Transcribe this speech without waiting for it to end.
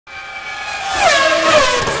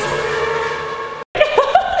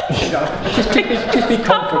Just be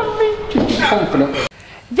confident. Just be confident.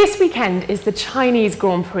 This weekend is the Chinese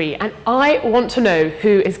Grand Prix, and I want to know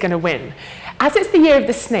who is going to win. As it's the year of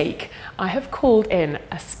the snake, I have called in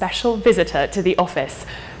a special visitor to the office.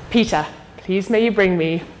 Peter, please may you bring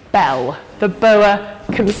me Belle, the boa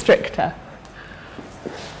constrictor.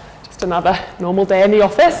 Just another normal day in the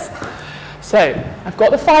office. So, I've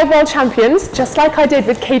got the 5 world champions, just like I did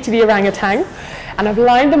with Katie the orangutan, and I've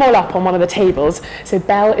lined them all up on one of the tables, so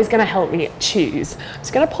Belle is going to help me choose. I'm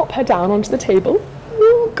just going to pop her down onto the table.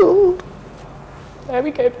 Oh, God. There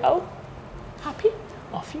we go, Belle. Happy?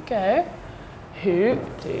 Off you go. Who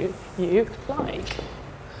do you like?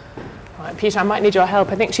 Right, Peter, I might need your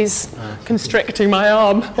help. I think she's constricting my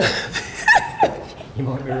arm. You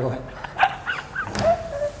might be right.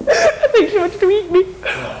 I think she wants to eat me.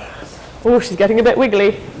 Oh, she's getting a bit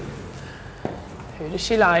wiggly. Who does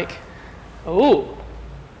she like? Oh,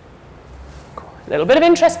 a little bit of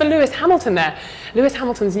interest for Lewis Hamilton there. Lewis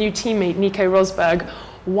Hamilton's new teammate, Nico Rosberg,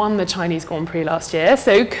 won the Chinese Grand Prix last year.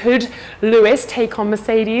 So could Lewis take on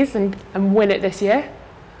Mercedes and win it this year?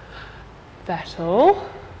 Vettel.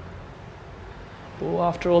 Oh,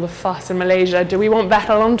 after all the fuss in Malaysia, do we want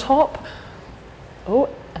Vettel on top? Oh,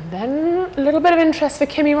 and then a little bit of interest for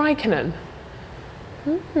Kimi Raikkonen.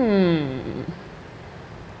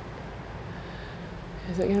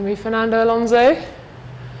 Is it going to be Fernando Alonso?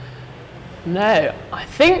 No, I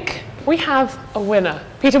think we have a winner.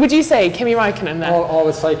 Peter, would you say Kimi Raikkonen there? I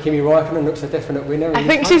would say Kimi Raikkonen looks a definite winner. I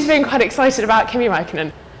think she's been quite excited about Kimi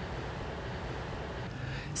Raikkonen.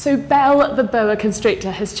 So Belle, the boa constrictor,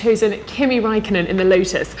 has chosen Kimi Raikkonen in the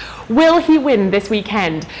Lotus. Will he win this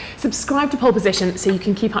weekend? Subscribe to Pole Position so you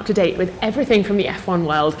can keep up to date with everything from the F1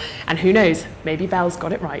 world. And who knows, maybe Belle's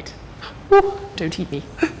got it right. Ooh, don't eat me.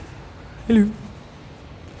 Hello.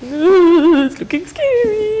 It's looking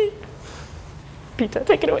scary. Peter,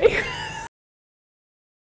 take it away.